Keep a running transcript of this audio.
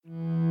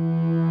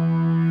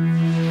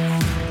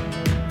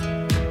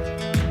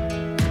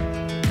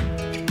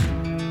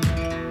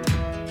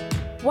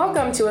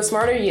Welcome to A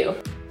Smarter You.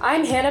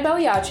 I'm Hannah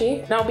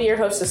Belliacci, and I'll be your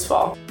host this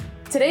fall.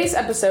 Today's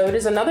episode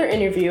is another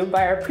interview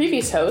by our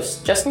previous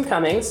host, Justin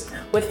Cummings,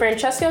 with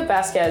Francessca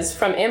Vasquez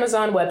from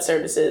Amazon Web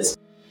Services.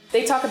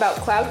 They talk about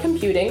cloud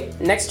computing,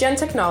 next-gen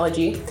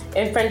technology,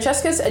 and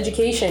Francesca's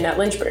education at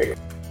Lynchburg.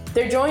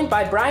 They're joined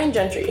by Brian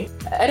Gentry,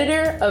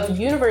 editor of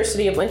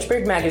University of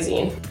Lynchburg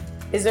magazine.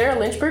 Is there a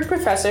Lynchburg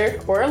professor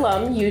or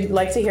alum you'd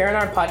like to hear on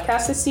our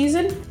podcast this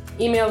season?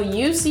 Email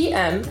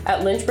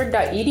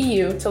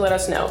ucm@lynchburg.edu to let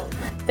us know.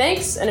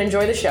 Thanks, and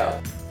enjoy the show.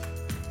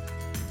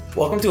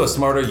 Welcome to A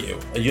Smarter You,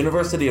 a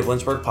University of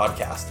Lynchburg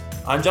podcast.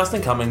 I'm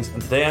Justin Cummings,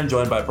 and today I'm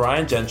joined by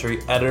Brian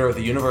Gentry, editor of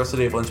the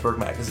University of Lynchburg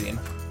magazine.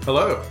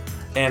 Hello.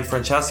 And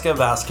Francessca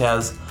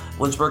Vasquez,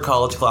 Lynchburg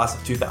College class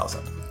of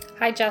 2000.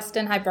 Hi,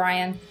 Justin. Hi,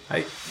 Brian.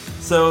 Hi.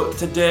 So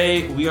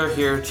today we are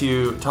here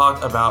to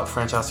talk about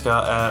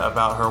Francessca and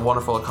about her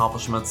wonderful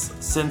accomplishments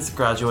since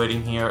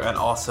graduating here, and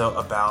also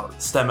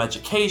about STEM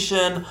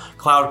education,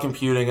 cloud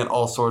computing, and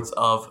all sorts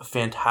of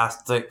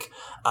fantastic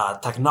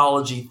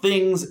technology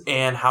things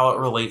and how it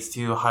relates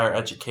to higher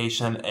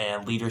education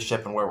and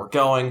leadership and where we're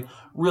going.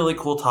 Really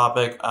cool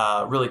topic.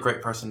 Really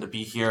great person to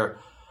be here.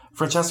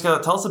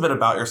 Francessca, tell us a bit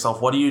about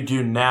yourself. What do you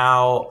do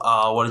now?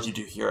 What did you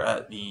do here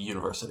at the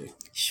university?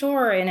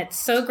 Sure, and it's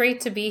so great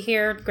to be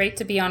here. Great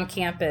to be on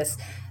campus.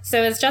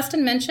 So as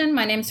Justin mentioned,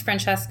 my name is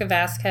Francessca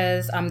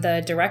Vasquez. I'm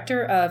the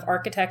Director of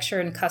Architecture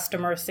and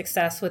Customer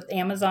Success with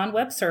Amazon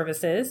Web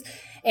Services,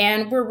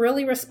 and we're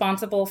really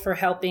responsible for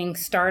helping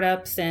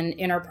startups and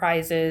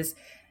enterprises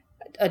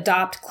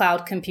adopt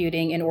cloud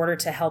computing in order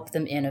to help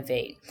them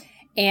innovate.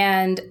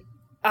 And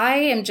I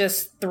am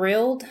just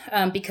thrilled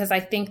because I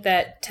think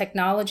that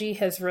technology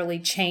has really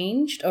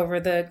changed over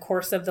the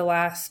course of the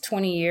last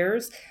 20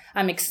 years.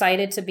 I'm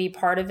excited to be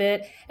part of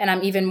it, and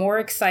I'm even more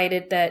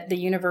excited that the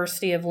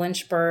University of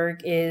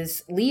Lynchburg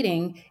is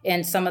leading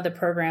in some of the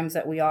programs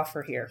that we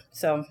offer here.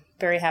 So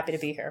very happy to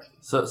be here.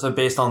 So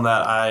based on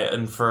that, I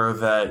infer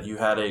that you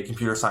had a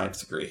computer science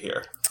degree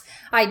here.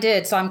 I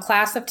did. So I'm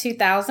class of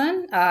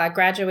 2000. I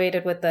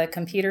graduated with a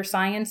computer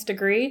science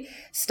degree,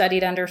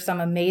 studied under some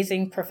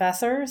amazing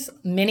professors,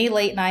 many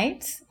late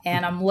nights,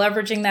 and I'm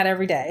leveraging that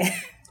every day.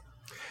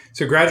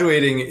 So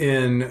graduating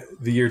in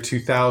the year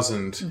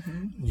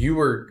 2000, you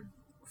were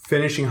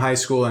finishing high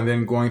school and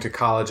then going to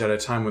college at a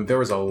time when there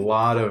was a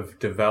lot of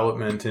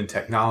development in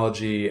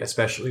technology,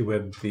 especially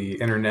with the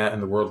internet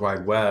and the World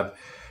Wide Web.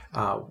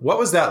 What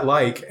was that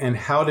like, and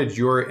how did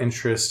your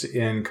interest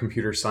in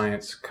computer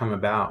science come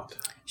about?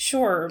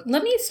 Sure.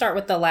 Let me start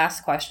with the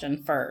last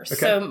question first.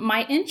 Okay. So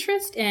my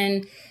interest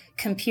in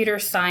computer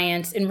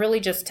science and really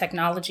just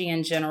technology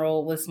in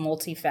general was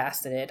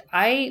multifaceted.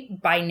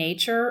 By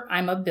nature,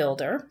 I'm a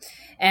builder,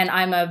 and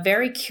I'm a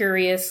very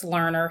curious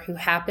learner who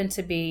happened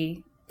to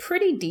be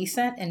pretty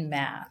decent in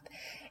math.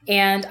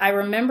 And I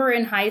remember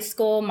in high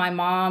school, my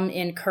mom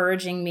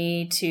encouraging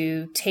me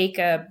to take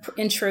a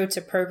intro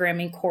to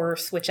programming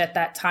course, which at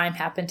that time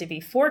happened to be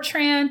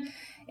Fortran.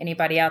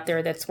 Anybody out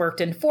there that's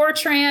worked in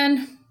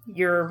Fortran,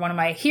 you're one of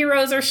my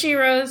heroes or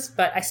sheroes,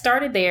 but I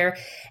started there.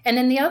 And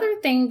then the other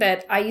thing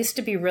that I used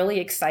to be really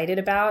excited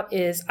about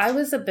is I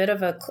was a bit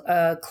of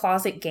a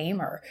closet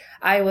gamer.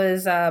 I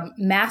was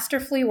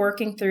masterfully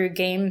working through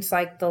games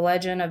like The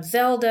Legend of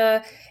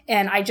Zelda,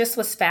 and I just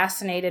was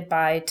fascinated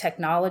by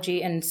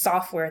technology and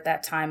software at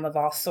that time of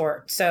all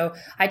sorts. So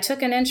I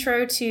took an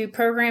intro to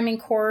programming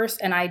course,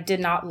 and I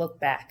did not look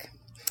back.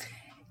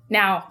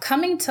 Now,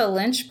 coming to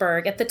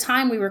Lynchburg, at the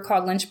time we were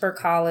called Lynchburg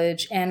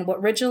College, and what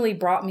originally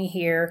brought me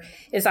here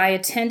is I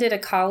attended a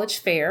college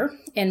fair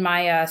in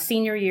my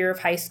senior year of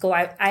high school.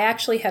 I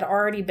actually had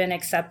already been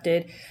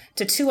accepted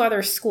to two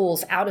other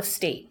schools out of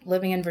state,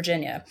 living in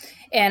Virginia.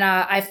 And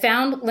I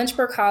found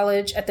Lynchburg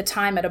College at the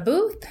time at a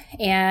booth,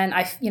 and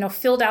I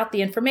filled out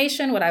the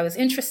information, what I was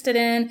interested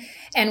in.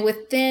 And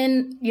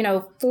within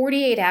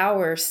 48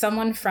 hours,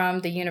 someone from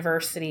the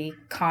university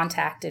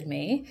contacted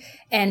me.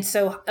 And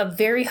so a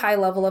very high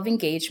level of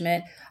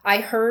engagement. I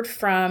heard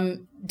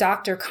from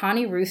Dr.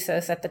 Connie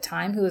Roussos at the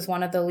time, who was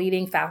one of the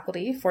leading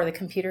faculty for the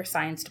computer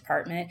science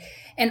department.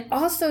 And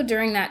also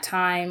during that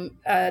time,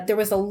 there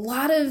was a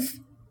lot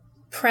of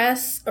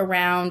press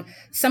around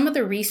some of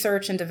the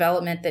research and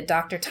development that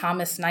Dr.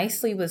 Thomas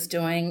Nicely was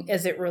doing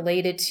as it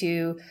related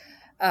to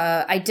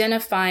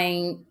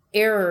identifying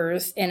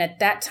errors in, at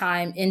that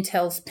time,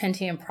 Intel's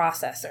Pentium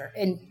processor.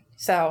 And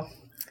so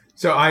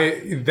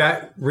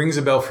that rings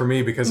a bell for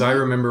me because I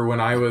remember when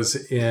I was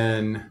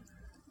in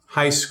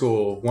high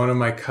school, one of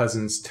my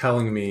cousins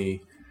telling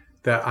me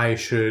that I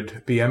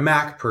should be a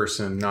Mac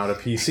person, not a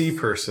PC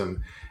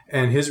person.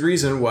 And his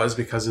reason was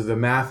because of the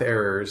math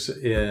errors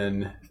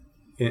in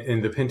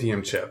the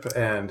Pentium chip.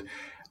 And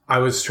I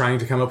was trying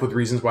to come up with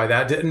reasons why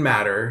that didn't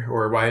matter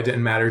or why it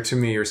didn't matter to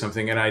me or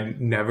something. And I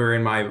never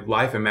in my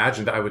life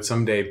imagined I would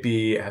someday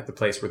be at the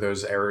place where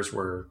those errors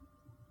were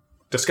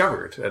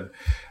discovered. And,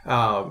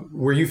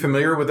 were you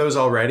familiar with those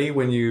already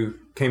when you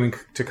came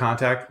into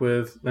contact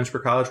with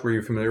Lynchburg College? Were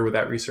you familiar with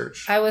that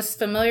research? I was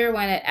familiar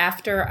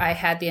after I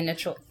had the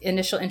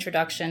initial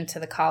introduction to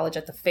the college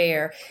at the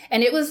fair,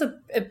 and it was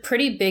a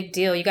pretty big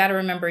deal. You got to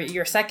remember,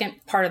 your second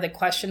part of the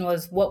question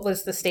was, what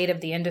was the state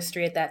of the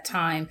industry at that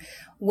time?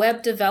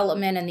 Web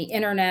development and the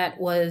internet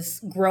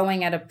was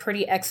growing at a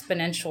pretty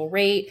exponential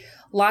rate.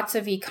 Lots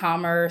of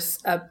e-commerce,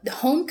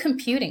 home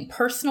computing,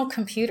 personal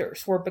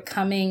computers were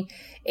becoming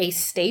a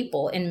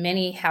staple in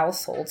many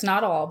households,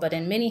 not all, but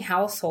in many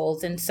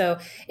households. And so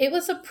it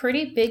was a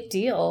pretty big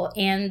deal.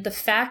 And the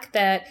fact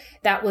that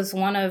that was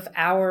one of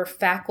our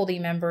faculty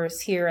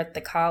members here at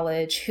the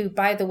college, who,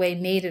 by the way,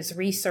 made his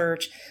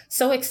research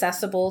so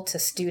accessible to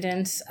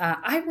students,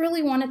 I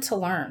really wanted to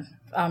learn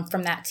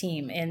from that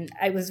team. And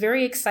it was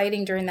very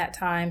exciting during that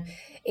time,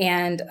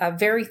 and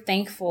very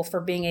thankful for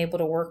being able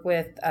to work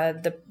with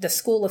the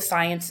School of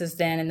Sciences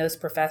then and those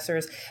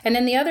professors. And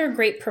then the other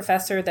great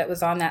professor that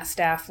was on that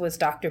staff was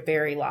Dr.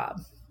 Barry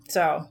Lobb.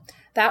 So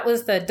that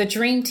was the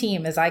dream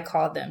team, as I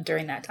called them,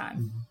 during that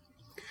time.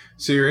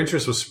 So your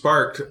interest was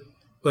sparked.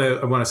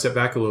 I want to step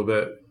back a little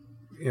bit.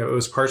 It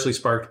was partially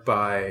sparked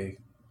by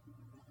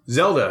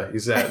Zelda, you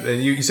said.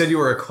 And you said you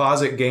were a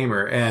closet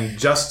gamer, and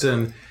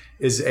Justin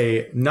is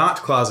a not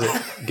closet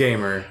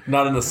gamer.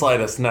 Not in the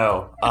slightest,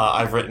 no.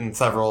 I've written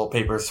several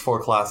papers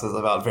for classes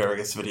about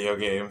various video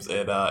games.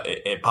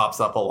 It pops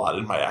up a lot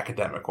in my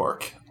academic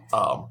work.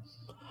 I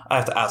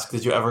have to ask,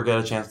 did you ever get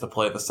a chance to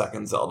play the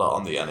second Zelda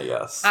on the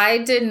NES? I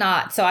did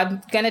not, so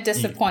I'm going to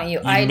disappoint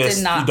you. I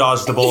did not. You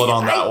dodged the bullet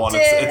on that one.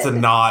 Did. It's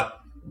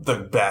not the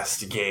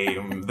best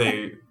game.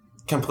 They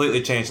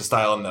completely changed the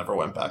style and never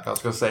went back. I was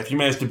going to say, if you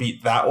managed to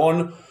beat that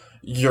one,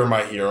 you're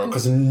my hero,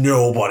 because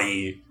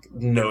nobody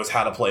knows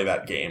how to play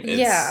that game.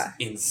 It's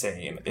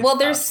insane. It's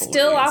there's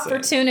still insane.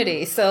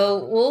 opportunity.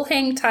 So we'll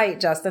hang tight,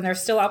 Justin. There's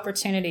still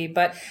opportunity.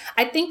 But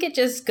I think it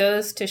just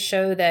goes to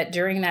show that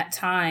during that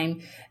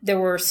time, there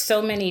were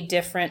so many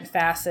different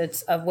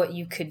facets of what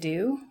you could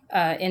do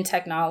in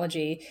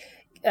technology.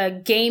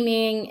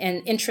 Gaming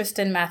and interest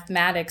in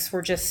mathematics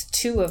were just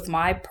two of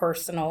my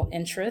personal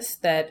interests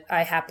that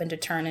I happened to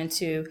turn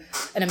into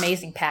an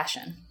amazing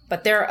passion.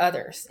 But there are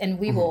others, and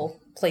we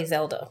will play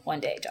Zelda one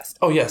day, Justin.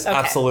 Oh, yes, okay.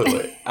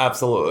 Absolutely.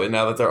 Absolutely.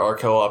 Now that there are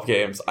co-op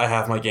games, I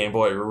have my Game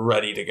Boy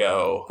ready to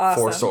go.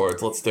 Awesome. 4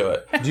 swords. Let's do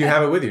it. Do you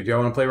have it with you? Do you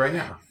want to play right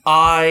now?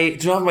 I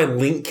do not have my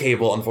link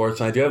cable,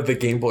 unfortunately. I do have the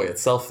Game Boy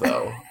itself,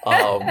 though.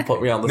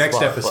 Put me on the Next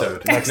spot.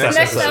 episode. Next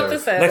episode.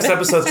 Next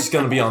episode's just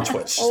going to be on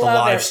Twitch. Just a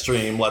Love live it.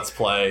 stream. Let's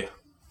play.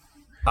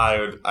 I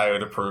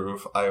would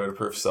approve. I would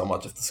approve so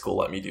much if the school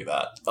let me do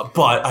that.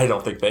 But I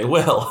don't think they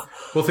will.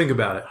 We'll think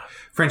about it.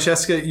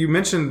 Francesca, you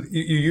mentioned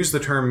you used the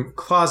term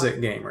closet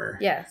gamer.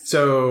 Yes.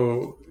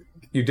 So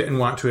you didn't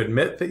want to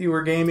admit that you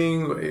were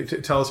gaming.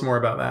 Tell us more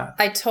about that.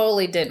 I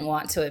totally didn't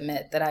want to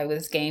admit that I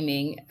was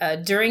gaming.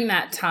 During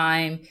that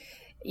time,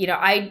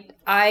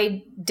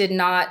 I did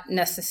not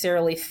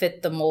necessarily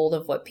fit the mold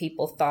of what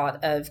people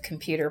thought of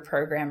computer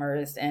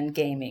programmers and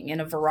gaming in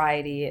a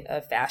variety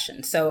of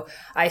fashions. So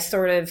I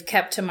sort of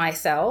kept to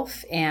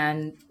myself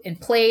and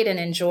played and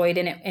enjoyed.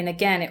 And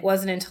again, it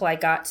wasn't until I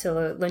got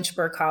to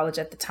Lynchburg College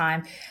at the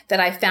time that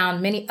I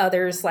found many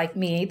others like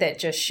me that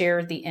just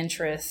shared the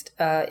interest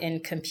in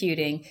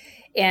computing.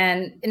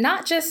 And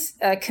not just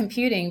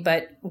computing,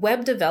 but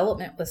web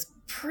development was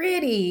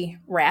pretty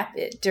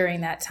rapid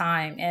during that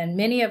time. And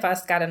many of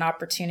us got an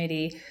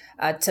opportunity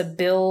to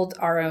build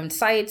our own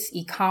sites.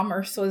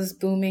 E-commerce was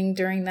booming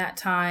during that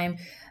time.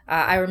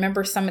 I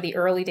remember some of the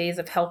early days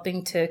of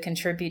helping to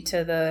contribute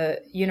to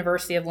the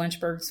University of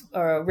Lynchburg's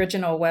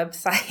original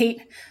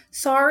website.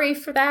 Sorry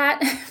for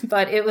that,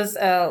 but it was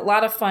a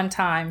lot of fun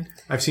time.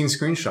 I've seen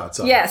screenshots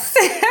of yes.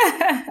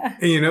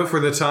 it. And for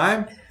the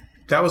time,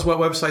 that was what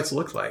websites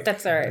looked like.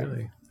 That's all right.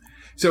 Really.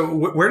 So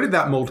where did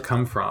that mold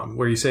come from,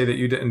 where you say that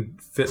you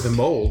didn't fit the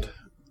mold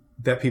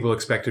that people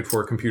expected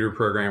for computer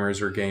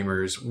programmers or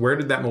gamers? Where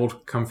did that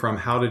mold come from?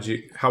 How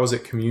was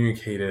it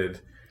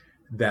communicated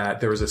that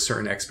there was a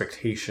certain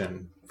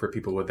expectation for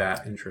people with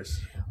that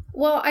interest?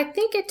 Well, I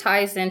think it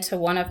ties into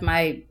one of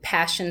my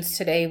passions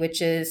today,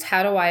 which is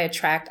how do I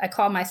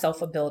call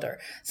myself a builder.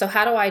 So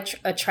how do I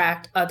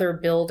attract other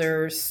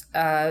builders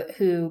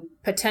who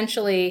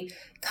potentially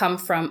come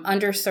from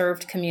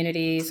underserved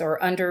communities or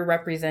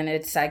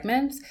underrepresented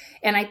segments?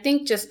 And I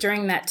think just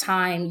during that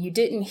time, you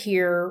didn't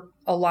hear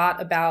a lot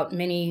about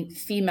many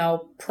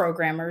female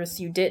programmers.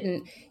 You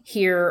didn't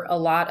hear a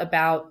lot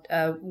about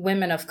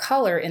women of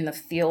color in the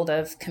field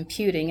of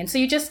computing. And so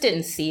you just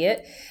didn't see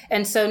it.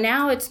 And so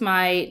now it's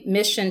my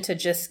mission to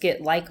just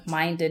get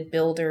like-minded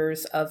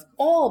builders of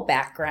all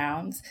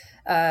backgrounds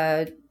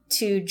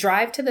to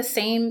drive to the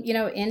same,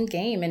 end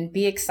game and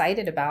be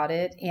excited about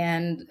it.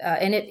 And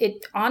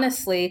it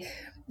honestly,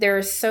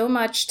 there's so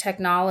much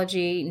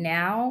technology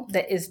now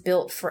that is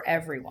built for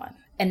everyone.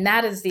 And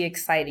that is the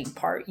exciting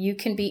part. You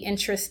can be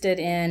interested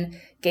in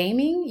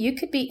gaming. You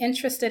could be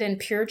interested in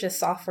pure just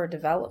software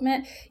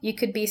development. You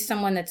could be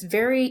someone that's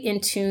very in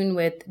tune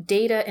with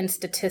data and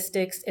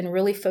statistics and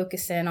really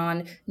focus in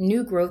on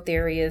new growth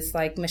areas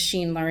like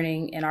machine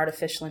learning and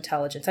artificial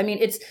intelligence. I mean,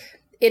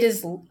 it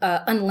is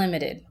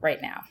unlimited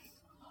right now.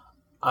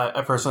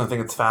 I personally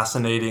think it's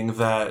fascinating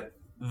that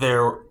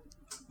there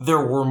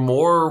were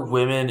more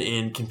women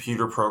in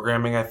computer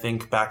programming, I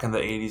think, back in the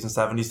 80s and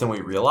 70s than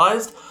we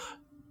realized,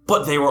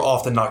 but they were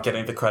often not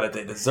getting the credit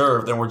they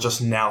deserved, and we're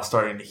just now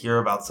starting to hear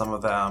about some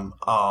of them.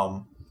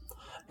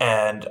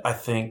 And I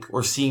think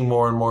we're seeing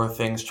more and more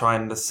things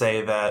trying to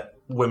say that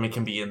women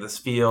can be in this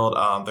field.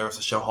 There was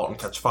a show, *Halt and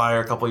Catch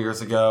Fire*, a couple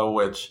years ago,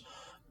 which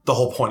the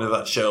whole point of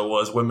that show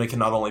was women can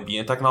not only be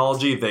in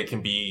technology, they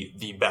can be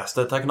the best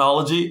at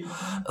technology.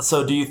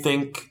 So do you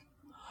think,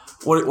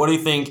 what do you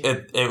think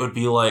it would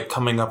be like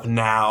coming up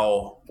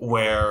now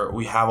where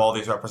we have all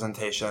these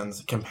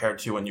representations compared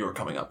to when you were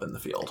coming up in the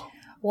field?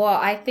 Well,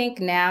 I think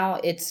now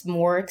it's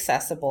more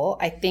accessible.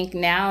 I think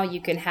now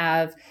you can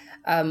have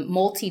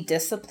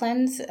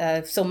multi-disciplines.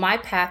 So my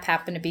path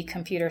happened to be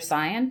computer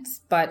science,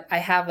 but I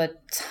have a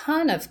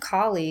ton of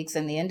colleagues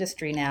in the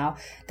industry now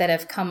that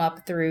have come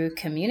up through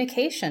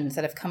communications,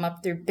 that have come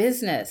up through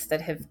business,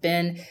 that have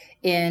been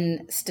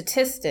in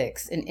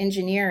statistics and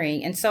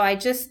engineering. And so I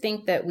just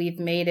think that we've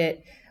made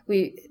it,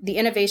 the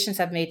innovations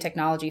have made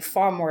technology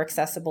far more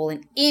accessible,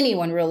 and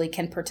anyone really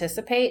can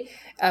participate.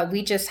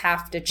 We just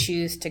have to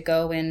choose to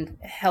go and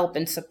help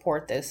and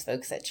support those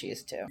folks that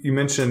choose to. You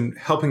mentioned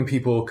helping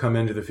people come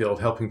into the field,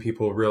 helping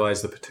people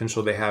realize the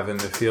potential they have in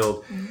the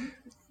field. Mm-hmm.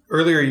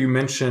 Earlier, you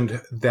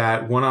mentioned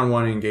that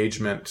one-on-one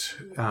engagement,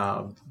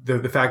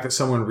 the fact that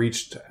someone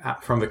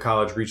from the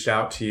college reached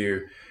out to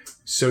you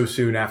so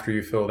soon after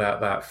you filled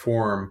out that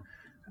form.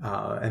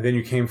 And then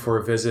you came for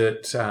a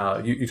visit.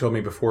 You told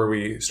me before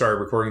we started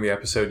recording the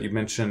episode, you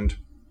mentioned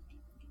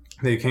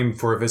that you came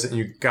for a visit and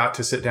you got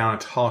to sit down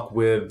and talk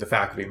with the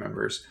faculty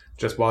members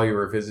just while you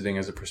were visiting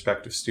as a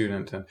prospective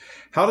student. And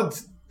how did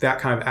that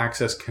kind of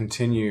access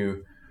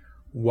continue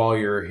while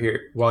you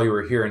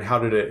were here, and how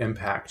did it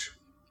impact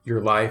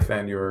your life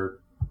and your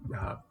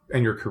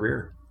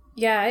career?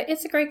 Yeah,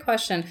 it's a great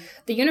question.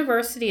 The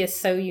university is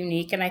so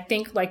unique, and I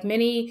think like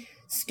many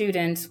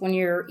students, when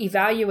you're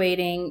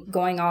evaluating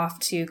going off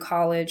to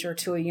college or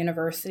to a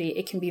university,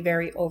 it can be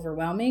very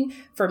overwhelming.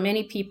 For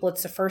many people,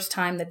 it's the first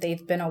time that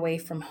they've been away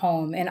from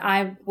home, and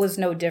I was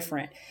no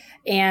different.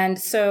 And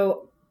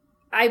so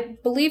I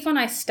believe when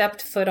I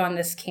stepped foot on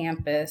this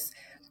campus,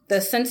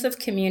 the sense of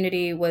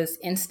community was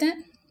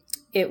instant.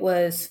 It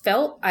was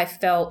felt. I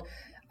felt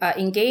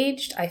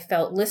engaged. I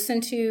felt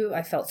listened to.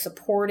 I felt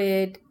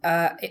supported.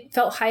 It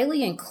felt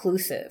highly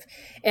inclusive.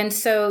 And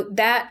so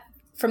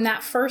from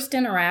that first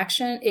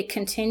interaction, it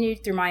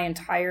continued through my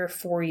entire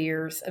 4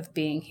 years of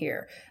being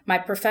here. My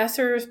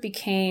professors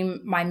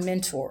became my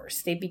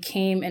mentors. They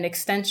became an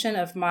extension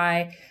of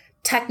my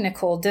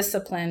technical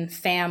discipline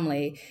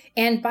family.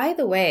 And by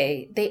the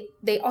way,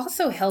 they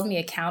also held me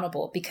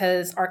accountable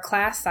because our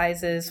class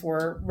sizes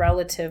were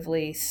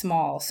relatively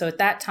small. So at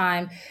that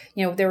time,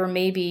 there were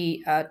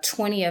maybe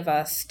 20 of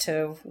us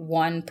to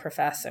one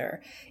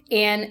professor.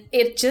 And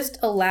it just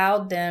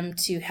allowed them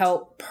to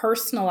help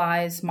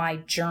personalize my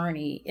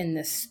journey in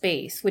this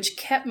space, which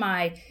kept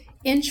my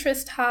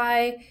interest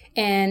high.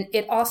 And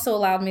it also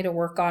allowed me to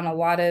work on a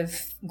lot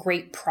of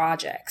great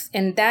projects.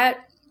 And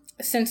that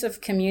sense of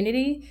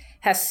community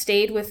has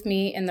stayed with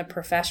me in the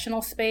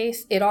professional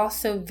space. It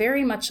also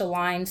very much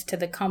aligns to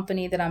the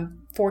company that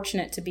I'm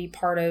fortunate to be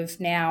part of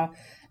now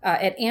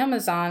at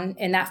Amazon,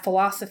 and that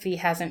philosophy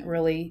hasn't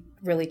really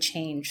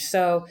changed.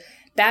 So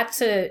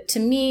to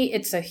me,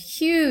 it's a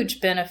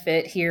huge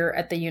benefit here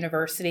at the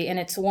university, and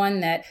it's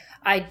one that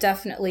I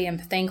definitely am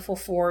thankful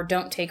for,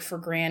 don't take for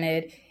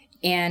granted.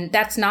 And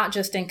that's not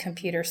just in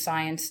computer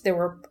science. There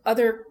were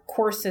other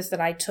courses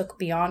that I took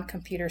beyond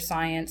computer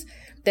science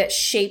that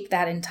shaped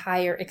that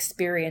entire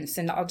experience.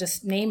 And I'll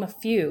just name a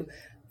few.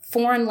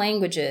 Foreign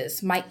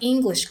languages, my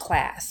English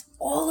class,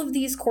 all of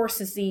these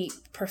courses, the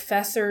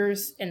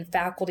professors and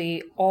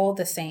faculty, all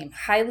the same,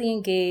 highly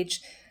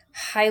engaged,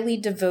 highly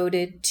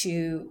devoted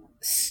to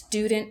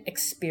student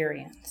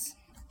experience.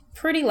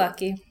 Pretty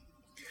lucky.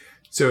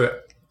 So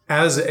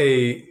as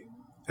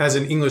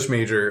an English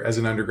major, as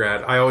an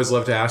undergrad, I always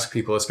love to ask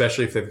people,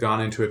 especially if they've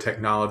gone into a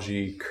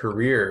technology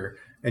career,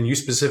 and you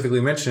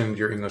specifically mentioned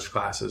your English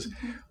classes,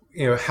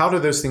 how do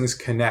those things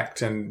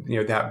connect? And,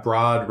 that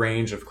broad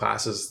range of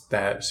classes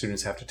that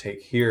students have to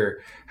take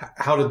here,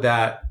 how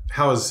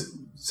has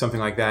something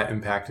like that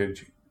impacted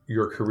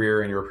your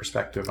career and your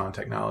perspective on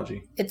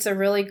technology? It's a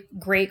really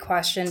great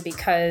question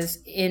because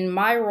in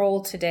my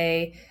role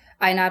today,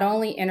 I not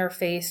only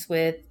interface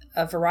with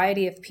a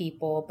variety of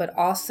people, but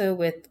also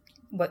with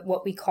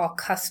what we call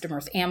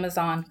customers,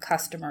 Amazon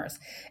customers.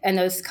 And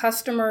those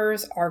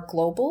customers are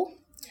global.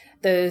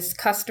 Those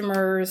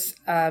customers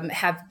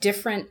have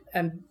different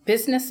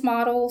business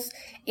models.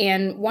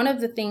 And one of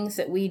the things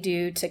that we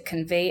do to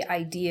convey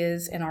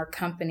ideas in our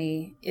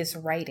company is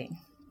writing.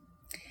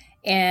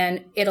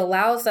 And it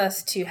allows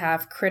us to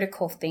have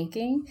critical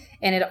thinking.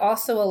 And it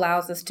also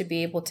allows us to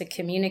be able to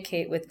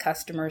communicate with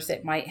customers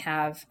that might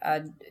have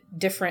a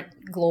different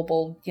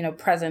global,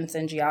 presence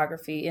and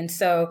geography. And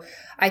so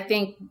I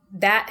think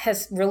that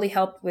has really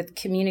helped with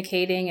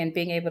communicating and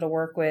being able to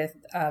work with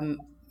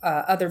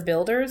other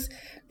builders.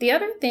 The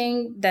other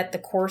thing that the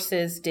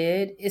courses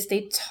did is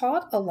they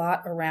taught a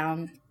lot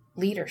around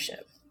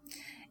leadership.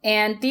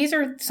 And these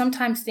are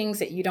sometimes things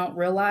that you don't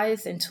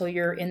realize until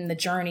you're in the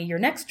journey, your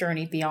next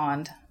journey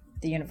beyond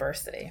the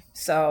university.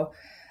 So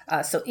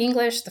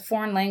English, the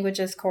foreign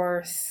languages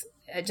course,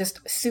 just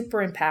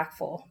super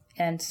impactful.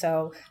 And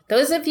so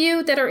those of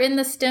you that are in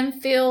the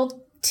STEM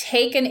field,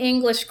 take an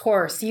English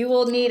course. You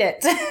will need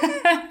it.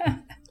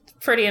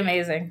 Pretty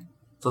amazing.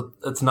 So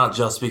it's not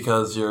just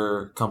because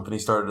your company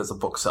started as a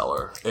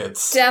bookseller.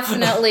 It's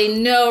definitely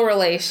no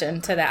relation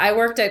to that. I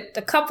worked at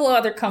a couple of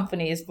other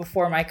companies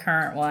before my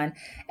current one,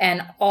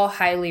 and all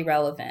highly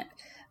relevant.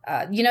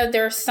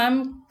 There are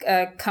some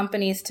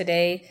companies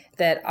today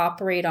that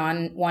operate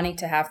on wanting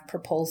to have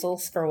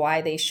proposals for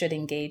why they should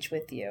engage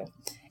with you.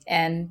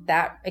 And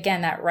that,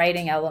 again, that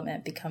writing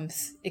element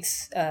becomes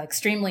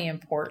extremely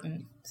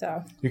important.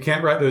 So you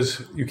can't write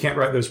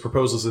those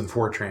proposals in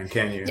Fortran,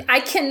 can you?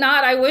 I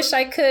cannot. I wish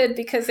I could,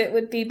 because it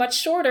would be much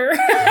shorter.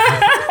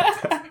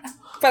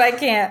 But I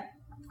can't.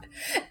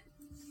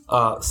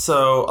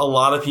 So a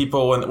lot of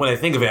people, when they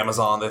think of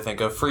Amazon, they think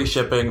of free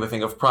shipping, they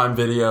think of Prime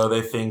Video,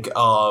 they think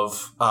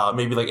of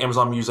maybe like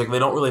Amazon Music. They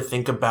don't really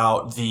think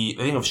about they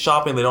think of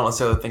shopping. They don't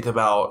necessarily think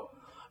about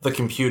the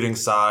computing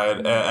side.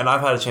 And I've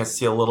had a chance to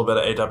see a little bit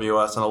of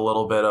AWS and a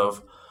little bit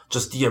of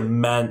just the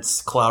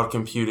immense cloud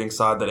computing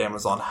side that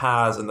Amazon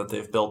has and that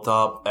they've built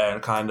up, and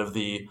kind of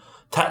the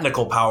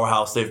technical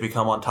powerhouse they've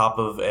become on top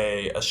of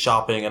a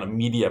shopping and a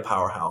media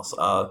powerhouse.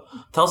 Tell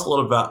us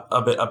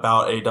a bit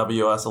about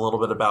AWS, a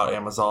little bit about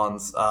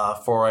Amazon's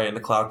foray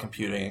into cloud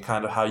computing and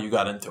kind of how you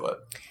got into it.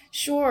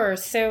 Sure.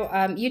 So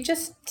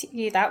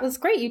that was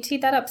great. You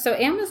teed that up. So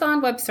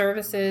Amazon Web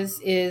Services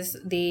is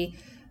the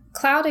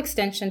cloud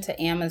extension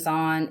to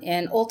Amazon,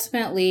 and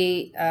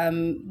ultimately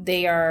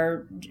they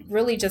are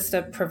really just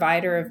a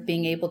provider of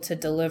being able to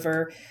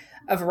deliver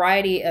a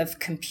variety of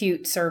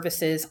compute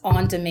services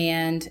on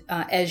demand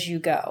as you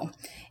go.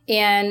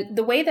 And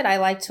the way that I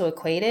like to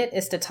equate it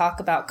is to talk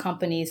about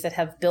companies that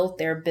have built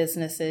their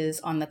businesses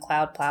on the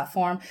cloud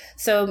platform.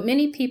 So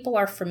many people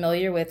are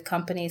familiar with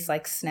companies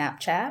like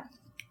Snapchat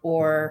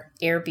or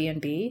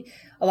Airbnb.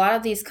 A lot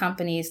of these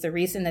companies, the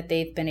reason that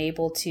they've been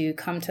able to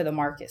come to the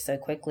market so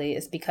quickly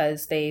is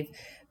because they've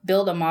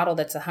built a model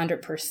that's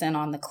 100%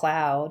 on the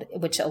cloud,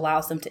 which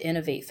allows them to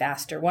innovate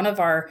faster. One of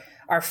our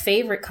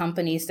favorite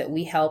companies that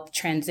we helped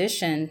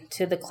transition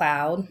to the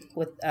cloud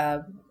with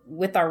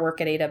our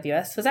work at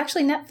AWS was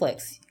actually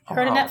Netflix.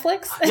 Heard of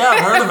Netflix? Yeah,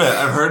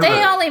 I've heard of it.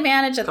 They only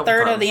manage a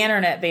third of the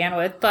internet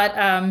bandwidth, but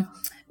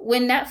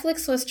when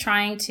Netflix was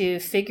trying to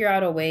figure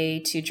out a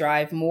way to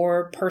drive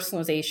more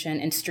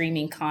personalization and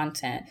streaming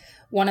content,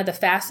 one of the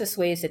fastest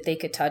ways that they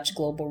could touch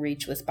global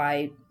reach was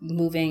by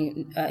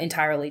moving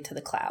entirely to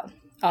the cloud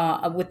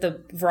with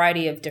a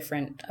variety of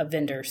different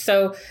vendors.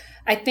 So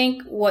I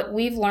think what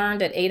we've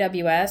learned at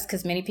AWS,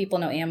 because many people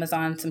know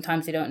Amazon,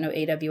 sometimes they don't know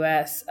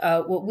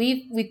AWS,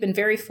 we've been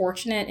very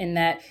fortunate in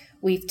that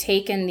we've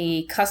taken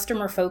the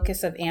customer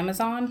focus of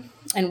Amazon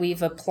and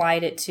we've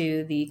applied it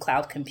to the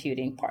cloud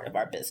computing part of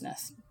our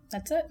business.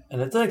 That's it.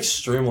 And it's an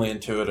extremely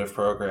intuitive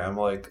program.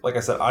 Like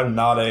I said, I'm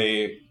not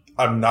a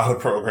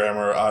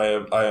programmer. I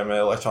am an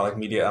electronic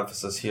media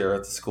emphasis here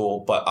at the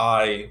school, but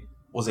I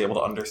was able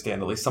to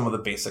understand at least some of the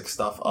basic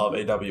stuff of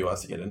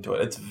AWS to get into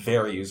it. It's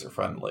very user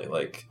friendly.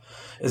 Like,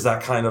 is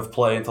that kind of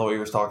play into what you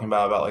were talking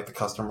about like the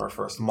customer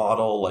first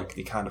model, like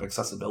the kind of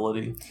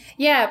accessibility?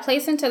 Yeah, it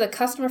plays into the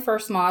customer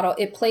first model.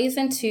 It plays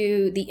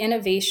into the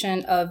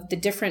innovation of the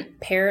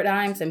different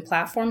paradigms and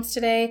platforms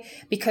today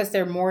because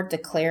they're more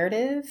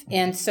declarative.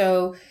 And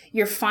so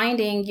you're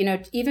finding,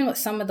 even with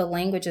some of the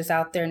languages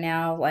out there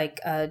now, like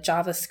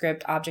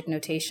JavaScript, object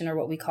notation, or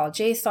what we call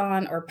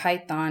JSON or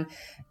Python,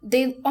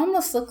 they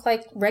almost look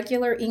like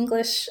regular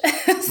English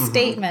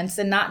statements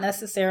and not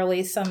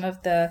necessarily some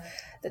of the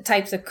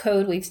types of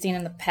code we've seen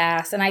in the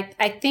past. And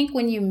I think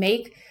when you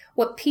make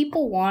what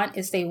people want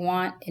is they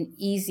want an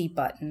easy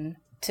button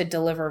to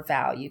deliver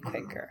value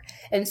quicker.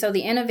 And so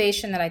the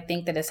innovation that I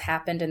think that has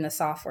happened in the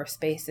software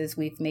space is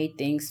we've made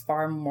things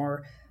far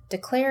more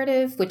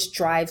declarative, which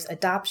drives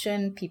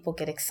adoption. People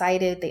get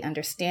excited, they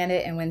understand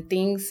it. And when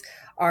things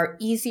are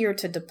easier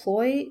to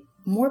deploy,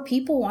 more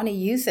people want to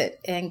use it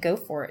and go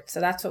for it. So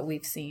that's what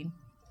we've seen.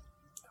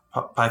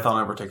 Python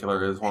in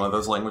particular is one of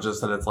those languages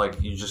that it's like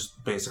you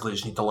just basically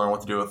need to learn what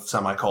to do with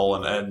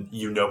semicolon and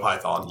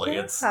Python. Like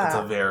it's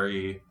a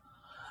very,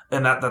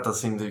 and that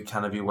does seem to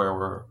kind of be where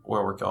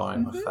we're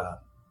going with that.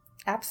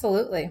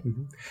 Absolutely.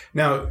 Mm-hmm.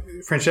 Now,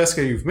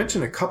 Francesca, you've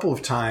mentioned a couple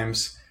of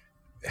times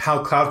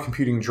how cloud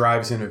computing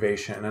drives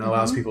innovation and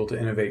allows people to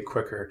innovate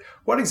quicker.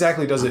 What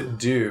exactly does it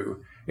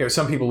do?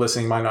 Some people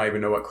listening might not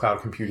even know what cloud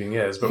computing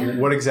is, but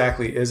what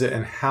exactly is it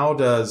and how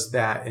does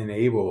that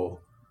enable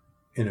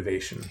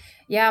innovation?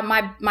 Yeah,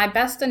 my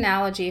best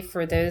analogy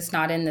for those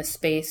not in the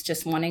space,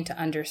 just wanting to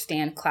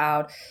understand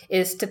cloud,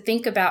 is to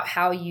think about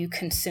how you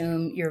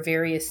consume your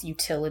various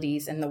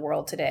utilities in the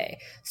world today.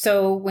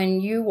 So when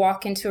you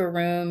walk into a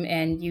room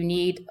and you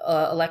need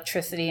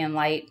electricity and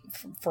light,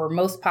 for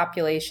most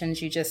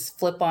populations, you just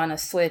flip on a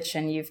switch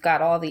and you've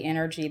got all the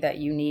energy that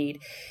you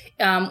need.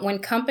 When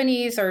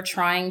companies are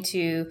trying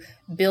to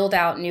build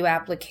out new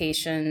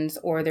applications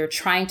or they're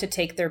trying to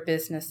take their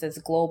businesses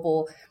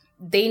global,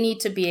 they need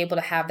to be able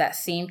to have that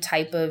same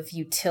type of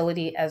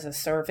utility as a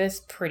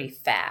service pretty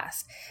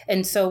fast.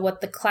 And so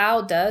what the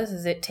cloud does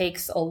is it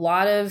takes a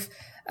lot of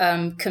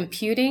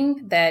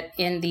computing that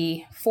in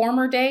the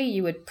former day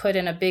you would put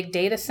in a big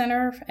data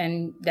center,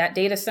 and that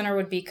data center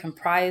would be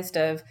comprised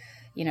of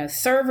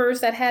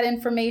servers that had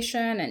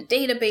information and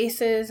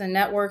databases and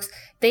networks.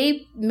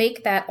 They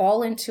make that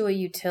all into a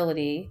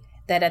utility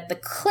that at the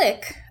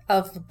click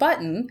of the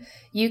button,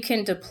 you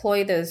can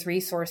deploy those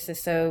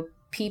resources so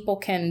people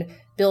can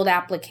build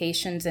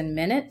applications in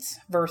minutes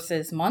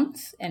versus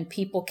months, and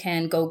people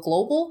can go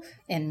global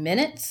in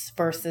minutes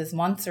versus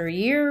months or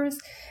years.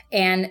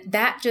 And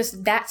that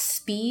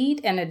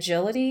speed and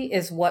agility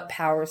is what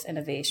powers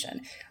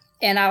innovation.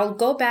 And I'll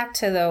go back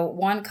to the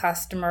one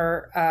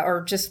customer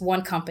or just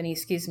one company,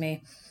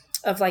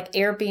 of like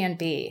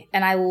Airbnb.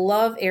 And I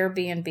love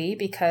Airbnb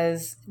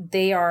because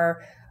they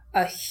are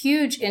a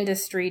huge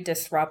industry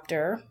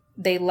disruptor.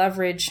 They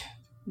leverage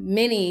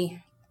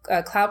many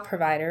cloud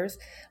providers.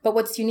 But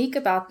what's unique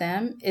about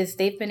them is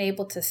they've been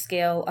able to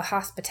scale a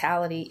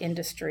hospitality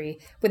industry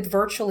with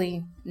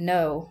virtually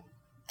no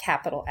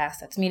capital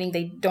assets, meaning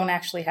they don't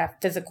actually have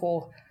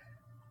physical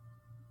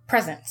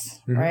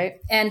presence, right?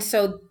 And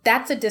so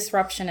that's a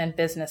disruption in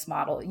business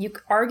model. You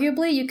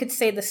could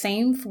say the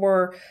same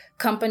for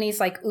companies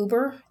like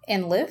Uber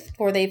and Lyft,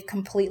 where they've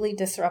completely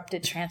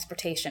disrupted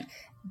transportation.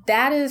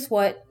 That is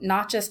what,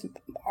 not just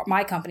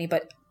my company,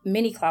 but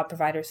many cloud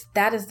providers,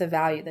 that is the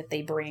value that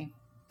they bring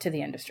to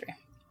the industry.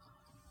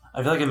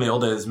 I feel like in the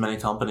old days, many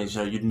companies,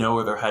 you'd know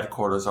where their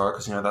headquarters are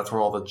because, that's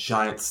where all the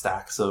giant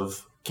stacks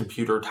of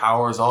computer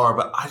towers are.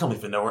 But I don't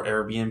even know where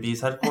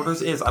Airbnb's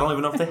headquarters is. I don't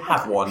even know if they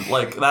have one.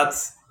 I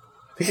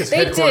think its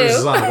headquarters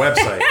is on the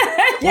website.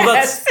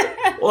 Yes.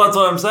 Well, that's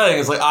what I'm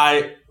saying. It's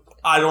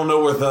I don't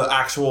know where the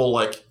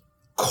actual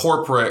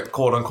corporate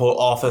quote unquote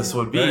office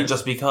would be,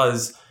 just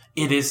because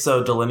it is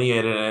so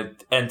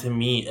delineated, and to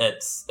me,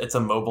 it's a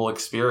mobile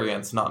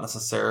experience, not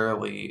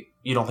necessarily.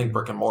 You don't think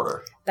brick and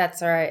mortar.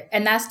 That's right.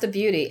 And that's the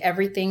beauty.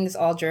 Everything's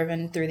all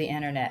driven through the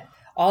internet.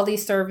 All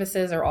these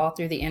services are all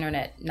through the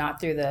internet,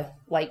 not through the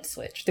light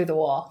switch, through the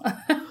wall.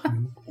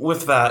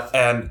 With that,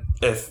 and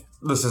if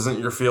this isn't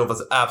your field,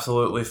 that's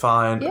absolutely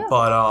fine. Yeah.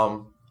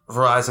 But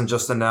Verizon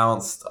just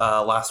announced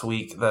last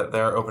week that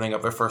they're opening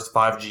up their first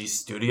 5G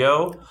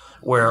studio,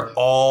 where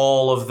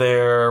all of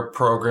their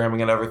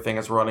programming and everything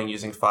is running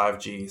using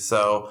 5G.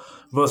 So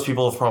most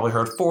people have probably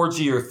heard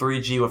 4G or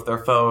 3G with their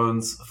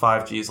phones.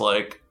 5G is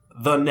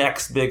the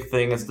next big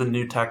thing. It's the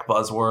new tech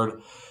buzzword.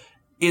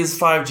 Is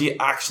 5G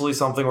actually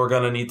something we're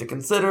going to need to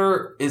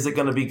consider? Is it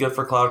going to be good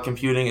for cloud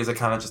computing? Is it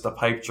kind of just a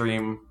pipe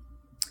dream?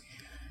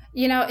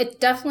 It's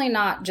definitely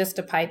not just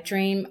a pipe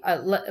dream.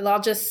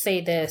 I'll just say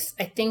this.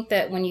 I think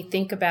that when you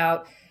think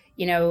about,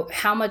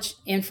 how much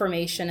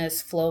information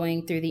is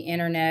flowing through the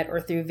internet or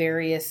through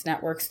various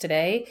networks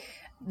today,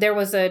 there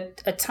was a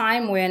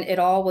time when it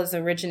all was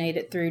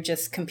originated through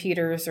just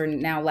computers or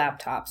now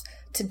laptops.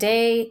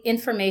 Today,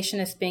 information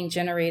is being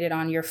generated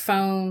on your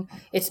phone.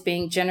 It's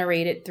being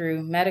generated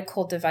through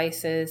medical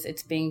devices.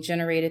 It's being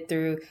generated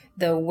through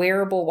the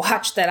wearable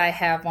watch that I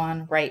have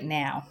on right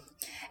now.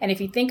 And if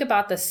you think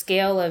about the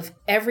scale of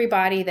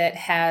everybody that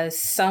has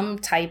some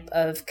type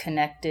of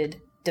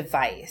connected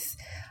device,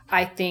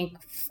 I think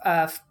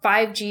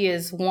 5G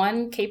is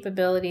one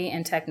capability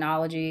and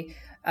technology,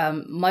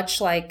 much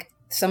like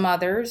some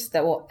others,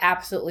 that will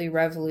absolutely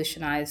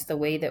revolutionize the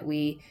way that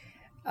we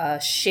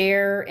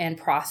share and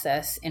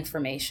process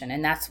information.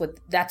 And that's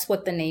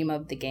what the name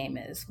of the game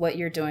is, what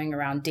you're doing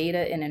around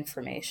data and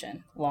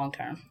information long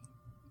term.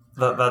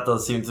 That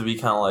does seem to be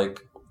kind of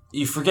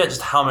you forget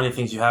just how many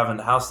things you have in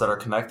the house that are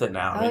connected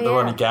now. I mean, the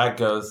running gag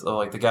goes,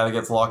 the guy that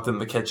gets locked in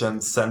the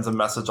kitchen sends a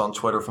message on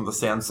Twitter from the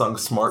Samsung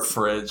smart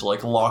fridge,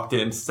 locked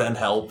in, send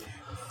help.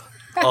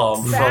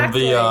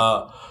 Exactly.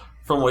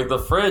 From the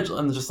fridge,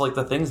 and just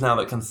the things now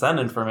that can send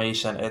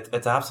information.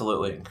 It's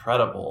absolutely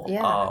incredible.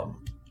 Yeah.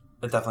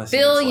 It definitely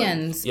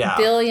seems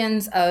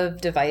billions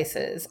of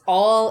devices,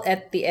 all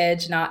at the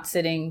edge, not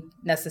sitting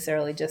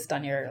necessarily just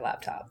on your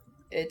laptop.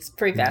 It's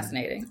pretty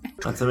fascinating.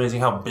 It's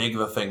amazing how big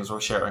the things we're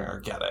sharing are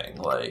getting.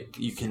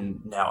 You can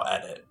now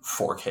edit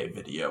 4K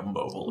video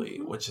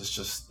mobily, which is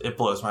just, it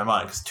blows my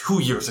mind, because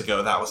 2 years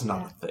ago, that was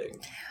not a thing.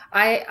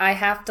 I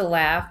have to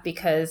laugh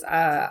because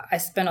I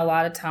spent a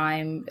lot of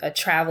time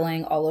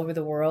traveling all over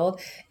the world,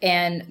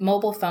 and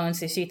mobile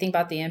phones, if you think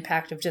about the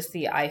impact of just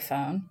the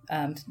iPhone,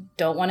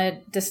 don't want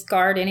to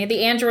discard any of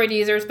the Android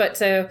users, but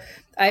so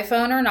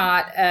iPhone or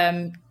not,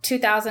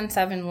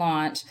 2007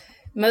 launch,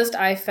 most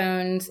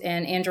iPhones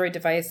and Android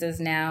devices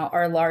now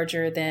are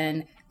larger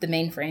than the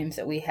mainframes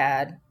that we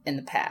had in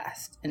the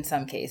past in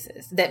some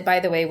cases. That, by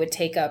the way, would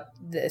take up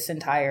this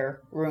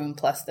entire room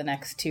plus the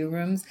next 2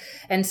 rooms.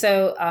 And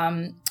so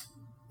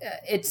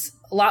it's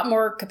a lot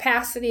more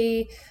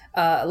capacity,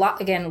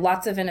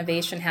 lots of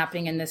innovation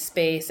happening in this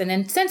space. And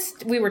then since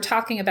we were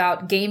talking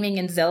about gaming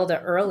and Zelda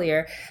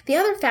earlier, the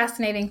other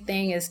fascinating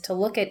thing is to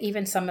look at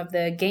even some of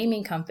the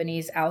gaming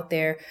companies out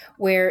there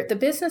where the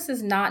business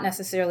is not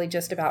necessarily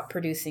just about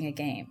producing a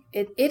game.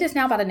 It is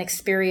now about an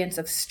experience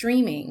of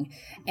streaming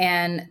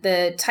and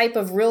the type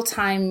of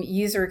real-time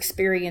user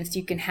experience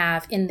you can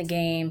have in the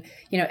game,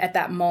 at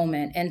that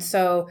moment. And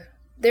so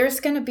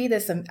there's going to be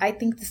this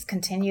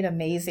continued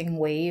amazing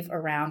wave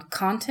around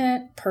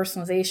content,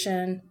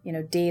 personalization,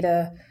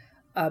 data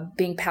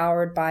being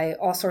powered by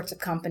all sorts of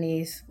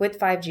companies with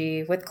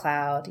 5G, with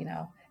cloud.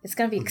 It's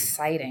going to be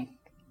exciting.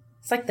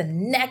 It's like the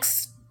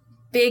next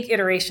big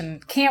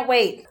iteration. Can't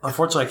wait.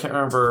 Unfortunately, I can't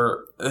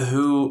remember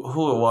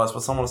who it was,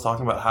 but someone was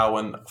talking about how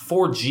when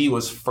 4G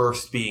was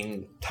first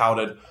being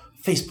touted,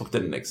 Facebook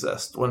didn't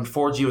exist. When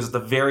 4G was at the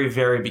very,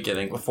 very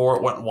beginning, before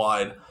it went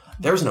wide,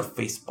 there was no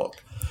Facebook.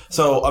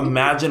 So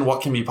imagine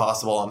what can be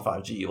possible on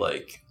 5G.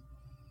 Like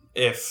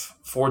if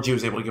 4G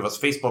was able to give us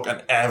Facebook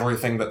and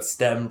everything that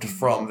stemmed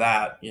from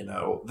that,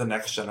 the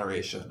next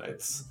generation,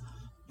 it's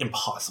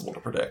impossible to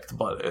predict,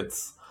 but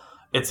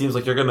it seems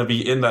like you're going to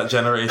be in that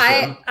generation.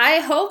 I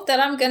hope that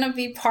I'm going to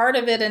be part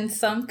of it in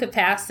some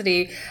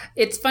capacity.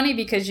 It's funny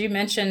because you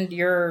mentioned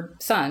your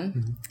son.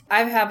 Mm-hmm.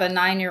 I have a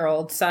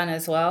 9-year-old son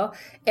as well.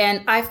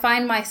 And I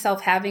find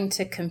myself having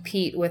to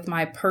compete with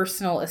my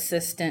personal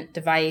assistant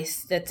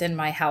device that's in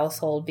my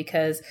household,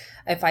 because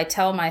if I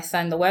tell my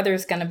son the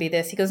weather's going to be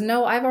this, he goes,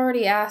 no, I've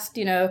already asked,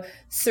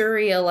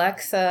 Siri,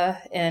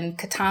 Alexa, and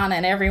Katana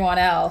and everyone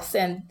else.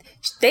 And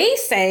they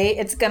say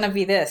it's going to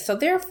be this. So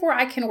therefore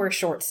I can wear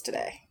shorts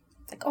today.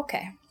 Like,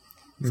 okay,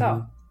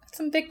 so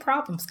some big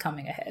problems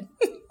coming ahead.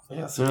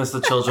 Yeah, as soon as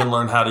the children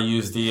learn how to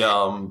use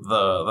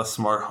the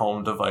smart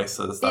home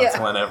devices, that's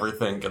when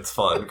everything gets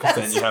fun, because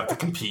then you have to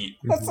compete.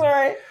 That's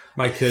right.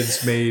 My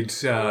kids made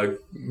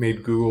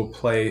Google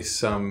play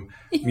some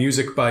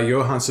music by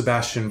Johann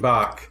Sebastian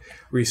Bach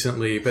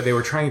recently, but they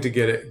were trying to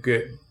get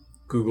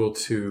Google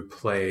to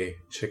play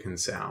chicken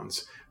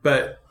sounds.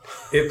 But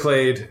it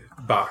played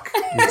Bach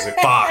music.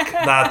 Bach.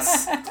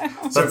 That's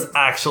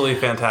actually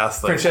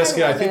fantastic.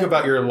 Francesca, I think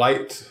about your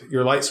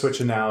light switch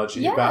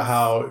analogy, about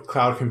how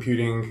cloud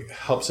computing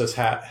helps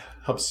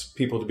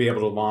people to be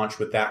able to launch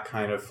with that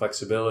kind of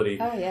flexibility.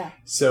 Oh yeah.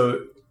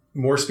 So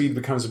more speed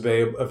becomes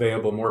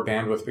available, more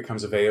bandwidth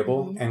becomes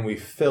available, and we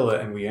fill it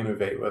and we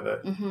innovate with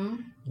it. Mm-hmm.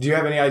 Do you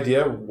have any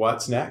idea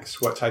what's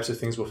next? What types of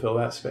things will fill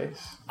that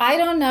space? I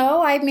don't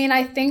know. I mean,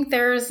 I think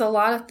there's a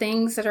lot of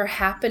things that are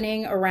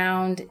happening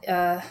around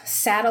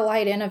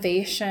satellite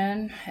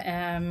innovation.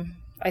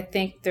 I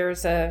think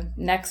there's a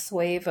next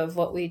wave of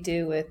what we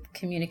do with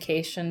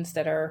communications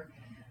that are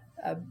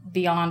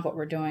beyond what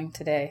we're doing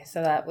today.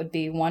 So that would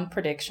be one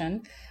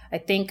prediction. I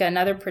think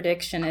another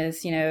prediction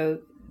is,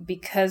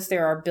 because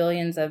there are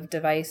billions of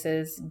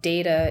devices,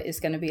 data is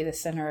going to be the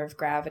center of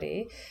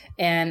gravity.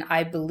 And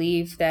I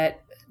believe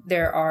that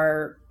there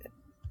are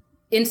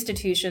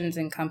institutions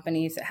and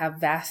companies that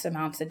have vast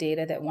amounts of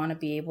data that want to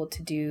be able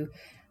to do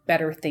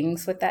better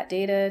things with that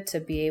data, to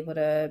be able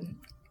to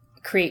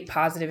create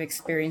positive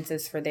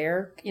experiences for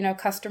their,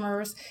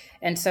 customers.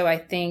 And so I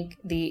think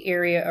the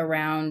area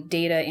around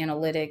data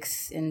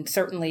analytics and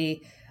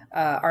certainly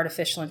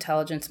artificial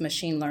intelligence,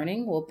 machine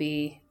learning will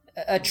be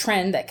a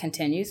trend that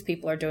continues.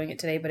 People are doing it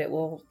today, but it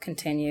will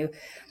continue.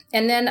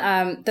 And then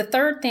the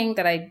third thing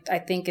that I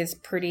think is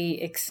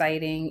pretty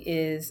exciting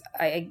is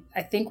I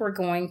think we're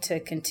going to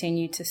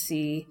continue to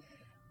see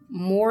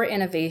more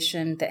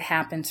innovation that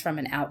happens from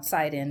an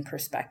outside-in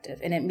perspective.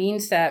 And it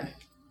means that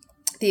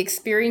the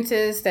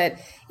experiences that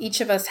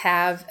each of us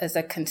have as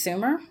a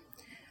consumer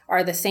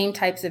are the same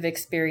types of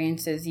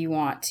experiences you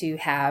want to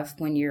have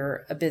when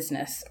you're a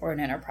business or an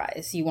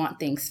enterprise. You want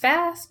things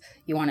fast,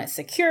 you want it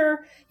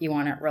secure, you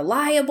want it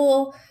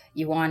reliable,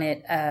 you want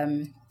it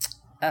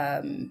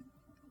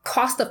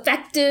cost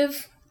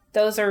effective.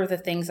 Those are the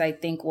things I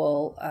think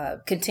will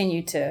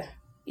continue to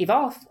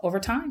evolve over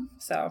time.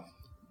 So,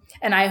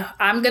 and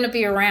I'm going to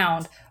be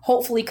around,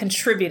 hopefully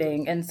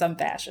contributing in some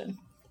fashion.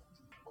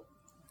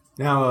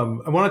 Now,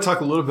 I want to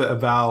talk a little bit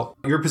about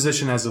your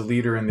position as a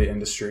leader in the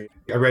industry.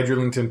 I read your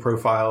LinkedIn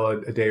profile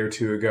a day or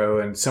two ago,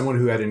 and someone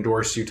who had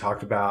endorsed you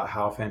talked about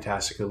how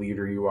fantastic a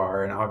leader you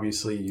are. And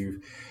obviously,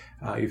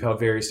 you've held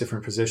various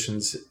different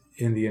positions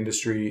in the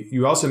industry.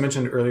 You also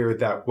mentioned earlier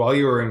that while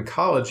you were in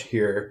college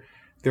here,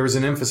 there was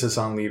an emphasis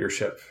on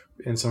leadership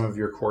in some of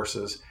your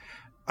courses.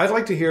 I'd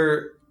like to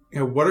hear,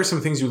 what are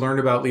some things you learned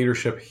about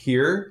leadership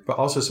here, but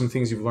also some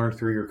things you've learned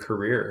through your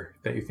career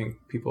that you think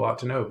people ought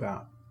to know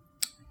about?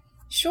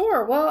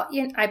 Sure. Well,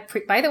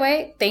 by the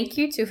way, thank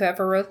you to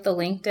whoever wrote the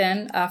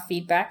LinkedIn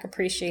feedback.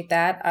 Appreciate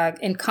that.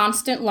 In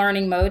constant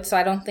learning mode, so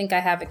I don't think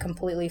I have it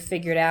completely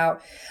figured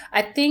out.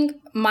 I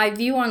think my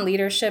view on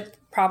leadership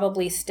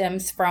probably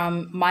stems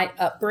from my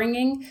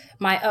upbringing.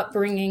 My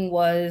upbringing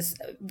was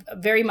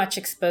very much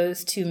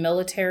exposed to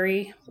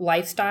military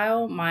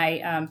lifestyle.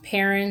 My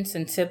parents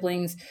and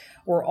siblings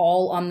were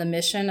all on the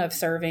mission of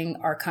serving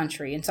our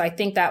country. And so I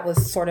think that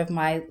was sort of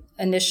my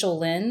initial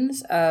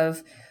lens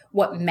of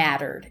what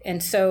mattered.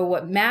 And so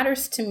what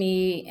matters to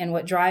me and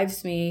what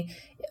drives me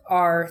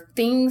are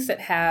things that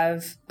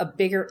have a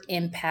bigger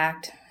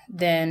impact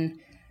than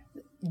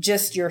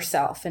just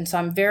yourself. And so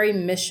I'm very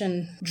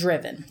mission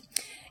driven.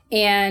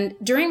 And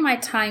during my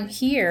time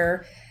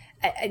here,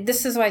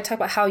 this is why I talk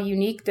about how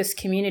unique this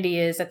community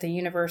is at the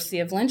University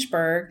of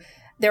Lynchburg.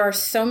 There are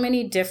so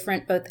many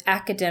different, both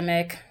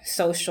academic,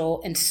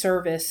 social, and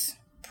service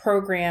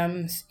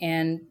programs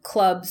and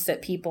clubs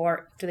that people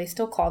are, do they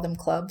still call them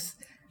clubs?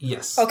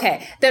 Yes.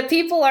 Okay, that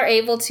people are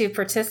able to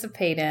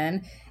participate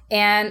in.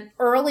 And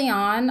early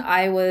on,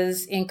 I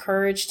was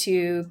encouraged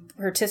to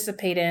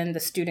participate in the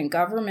Student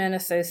Government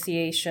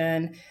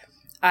Association.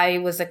 I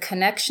was a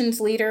connections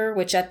leader,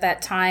 which at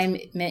that time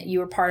meant you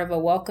were part of a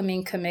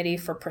welcoming committee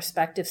for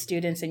prospective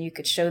students, and you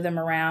could show them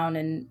around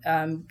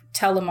and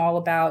tell them all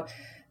about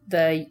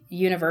the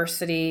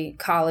university,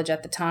 college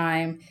at the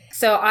time.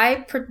 So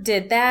I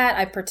did that.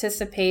 I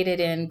participated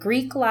in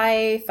Greek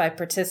life. I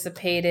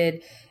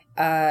participated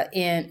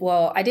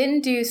I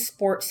didn't do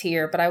sports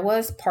here, but I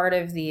was part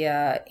of the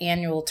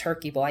annual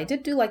Turkey Bowl. I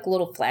did do like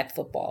little flag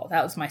football.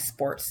 That was my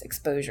sports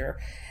exposure.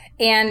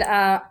 And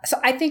so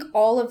I think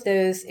all of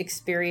those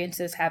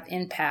experiences have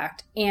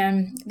impact.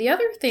 And the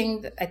other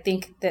thing that I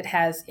think that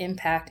has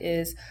impact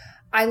is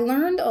I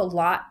learned a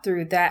lot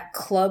through that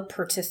club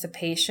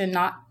participation.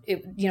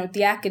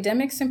 The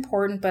academics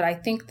important, but I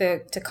think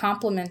that to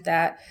complement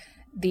that,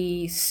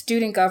 the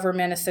Student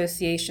Government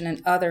Association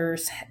and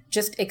others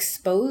just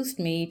exposed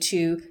me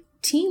to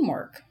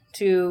teamwork,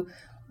 to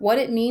what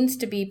it means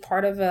to be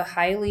part of a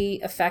highly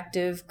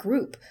effective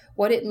group,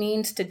 what it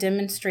means to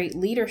demonstrate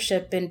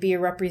leadership and be a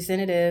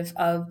representative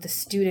of the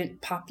student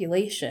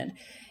population.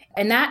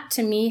 And that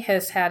to me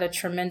has had a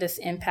tremendous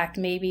impact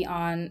maybe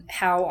on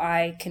how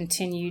I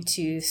continue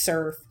to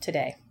serve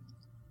today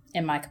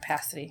in my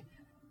capacity.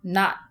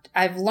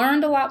 I've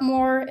learned a lot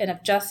more and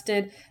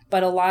adjusted,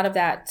 but a lot of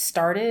that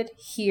started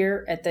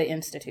here at the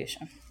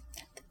institution,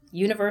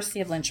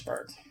 University of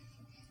Lynchburg.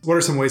 What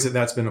are some ways that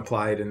that's been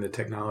applied in the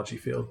technology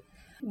field?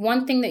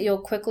 One thing that you'll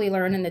quickly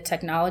learn in the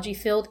technology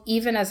field,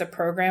 even as a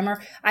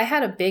programmer, I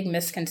had a big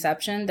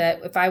misconception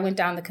that if I went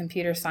down the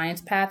computer science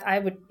path, I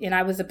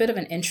was a bit of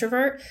an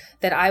introvert,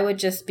 that I would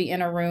just be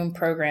in a room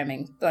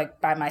programming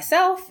like by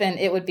myself and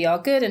it would be all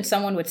good and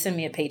someone would send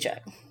me a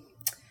paycheck.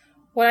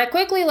 What I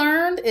quickly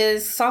learned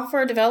is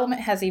software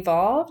development has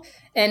evolved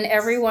and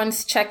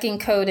everyone's checking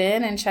code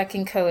in and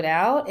checking code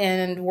out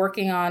and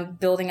working on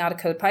building out a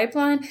code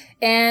pipeline.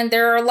 And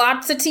there are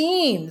lots of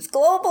teams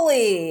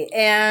globally.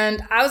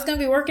 And I was going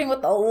to be working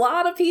with a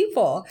lot of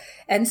people.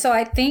 And so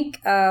I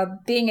think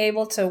being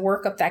able to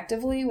work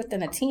effectively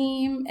within a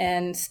team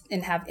and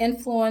have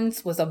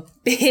influence was a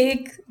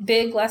big,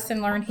 big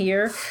lesson learned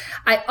here.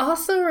 I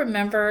also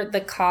remember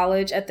the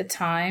college at the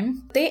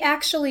time, they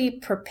actually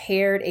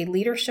prepared a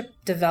leadership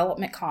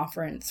development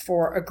conference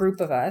for a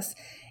group of us.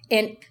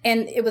 And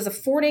it was a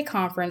 4-day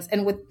conference.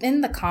 And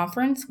within the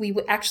conference, we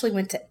actually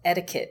went to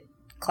etiquette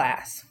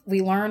class. We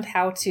learned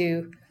how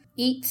to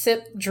eat,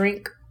 sip,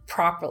 drink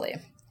properly.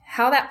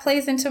 How that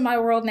plays into my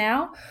world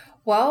now?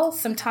 Well,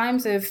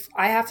 sometimes if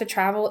I have to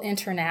travel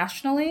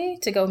internationally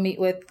to go meet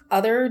with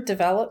other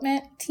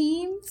development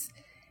teams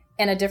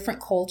in a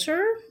different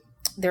culture,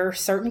 there are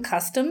certain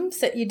customs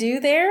that you do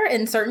there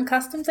and certain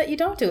customs that you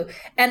don't do.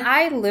 And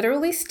I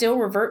literally still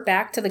revert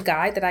back to the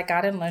guide that I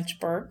got in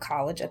Lynchburg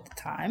College at the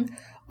time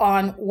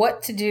on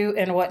what to do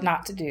and what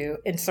not to do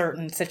in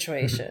certain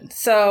situations.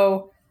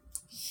 So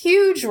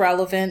huge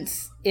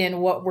relevance in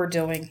what we're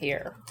doing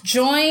here.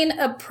 Join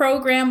a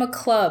program, a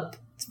club.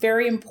 It's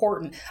very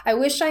important. I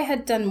wish I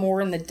had done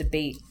more in the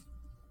debate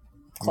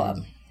club.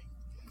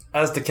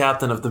 As the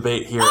captain of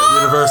debate here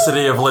at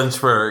University of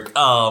Lynchburg,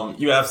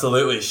 you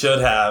absolutely should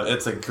have.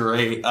 It's a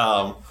great,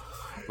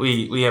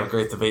 we have a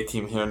great debate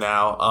team here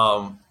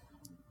now.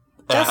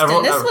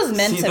 Justin, this was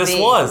meant to be. This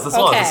was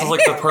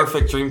like the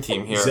perfect dream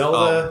team here.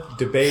 Zelda,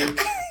 debate.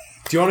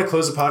 Do you want to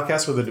close the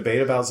podcast with a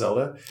debate about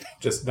Zelda?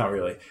 Just not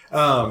really.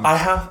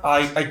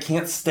 I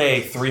can't stay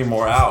 3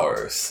 more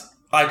hours.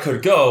 I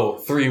could go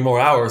 3 more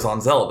hours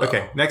on Zelda.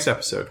 Okay, next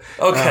episode.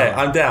 Okay,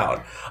 I'm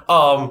down.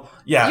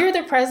 Yeah. You're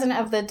the president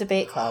of the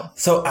debate club.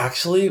 So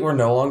actually, we're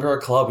no longer a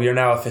club. We are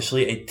now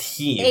officially a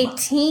team. A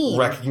team.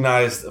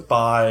 Recognized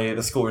by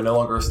the school. We're no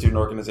longer a student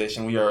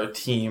organization. We are a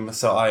team.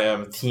 So I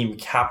am team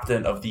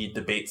captain of the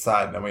debate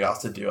side. And then we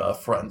also do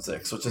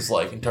forensics, which is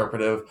like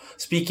interpretive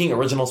speaking,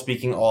 original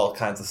speaking, all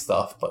kinds of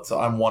stuff. But so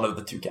I'm one of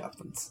the 2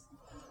 captains.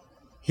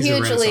 He's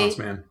a Renaissance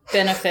man.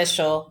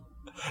 Beneficial.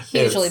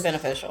 Hugely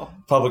beneficial.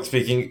 Public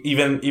speaking,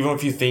 even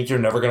if you think you're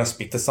never going to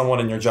speak to someone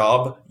in your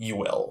job, you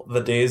will.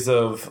 The days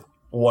of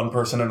one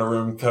person in a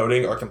room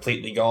coding are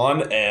completely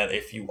gone, and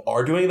if you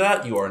are doing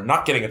that, you are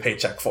not getting a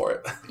paycheck for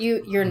it.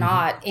 You're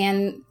not,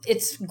 and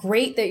it's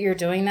great that you're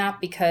doing that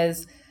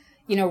because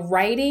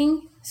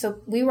writing.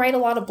 So we write a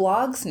lot of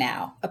blogs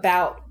now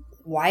about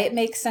why it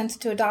makes sense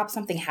to adopt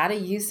something, how to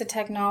use the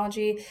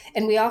technology.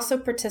 And we also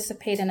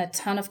participate in a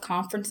ton of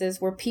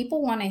conferences where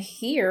people want to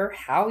hear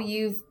how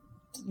you've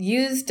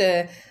used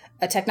a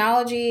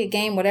technology, a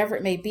game, whatever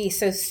it may be.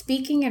 So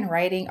speaking and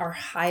writing are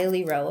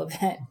highly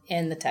relevant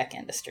in the tech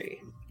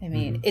industry. I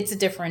mean, it's a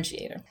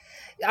differentiator.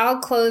 I'll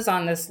close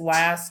on this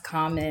last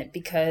comment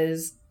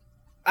because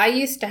I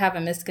used to have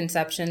a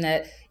misconception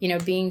that,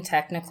 being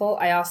technical,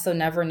 I also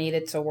never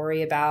needed to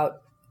worry about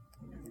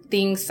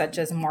things such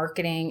as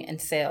marketing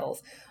and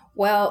sales.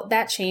 Well,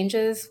 that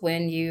changes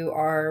when you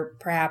are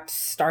perhaps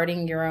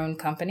starting your own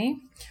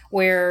company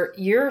where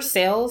your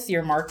sales,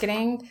 your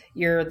marketing,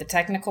 you're the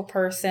technical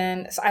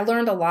person. So I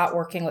learned a lot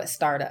working with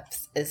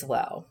startups as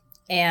well.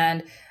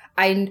 And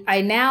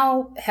I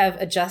now have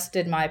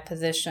adjusted my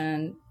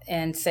position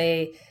and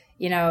say,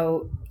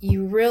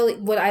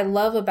 what I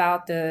love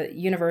about the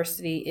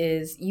university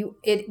is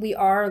we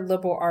are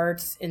liberal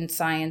arts and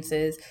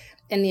sciences,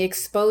 and the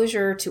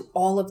exposure to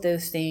all of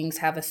those things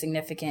have a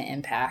significant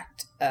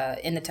impact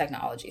in the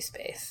technology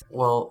space.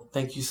 Well,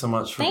 thank you so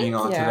much for being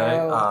on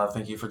today.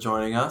 Thank you for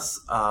joining us.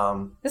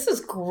 This is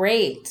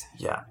great.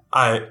 Yeah,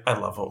 I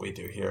love what we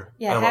do here.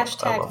 Yeah,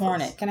 I love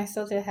Hornet. This. Can I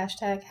still do a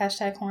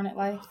hashtag Hornet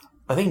Life?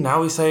 I think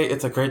now we say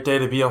it's a great day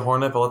to be a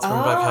Hornet, but let's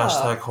bring back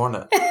hashtag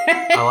Hornet.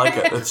 I like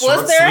it. It's short,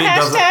 was there sweet, a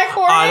hashtag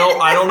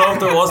Hornet? I don't know if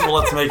there was, but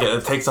let's make it.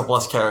 It takes up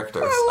less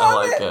characters. I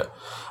like it.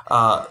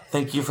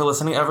 Thank you for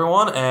listening,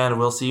 everyone, and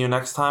we'll see you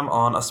next time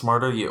on A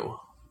Smarter You.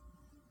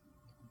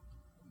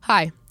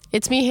 Hi,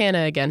 it's me,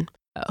 Hannah, again.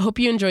 Hope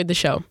you enjoyed the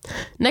show.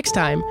 Next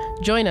time,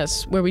 join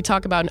us where we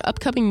talk about an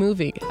upcoming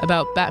movie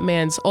about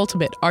Batman's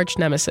ultimate arch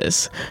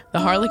nemesis, the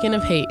Harlequin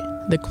of Hate,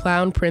 the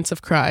Clown Prince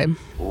of Crime.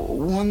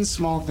 One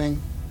small thing.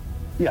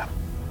 Yeah.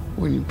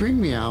 When you bring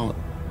me out,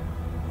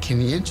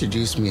 can you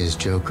introduce me as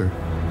Joker?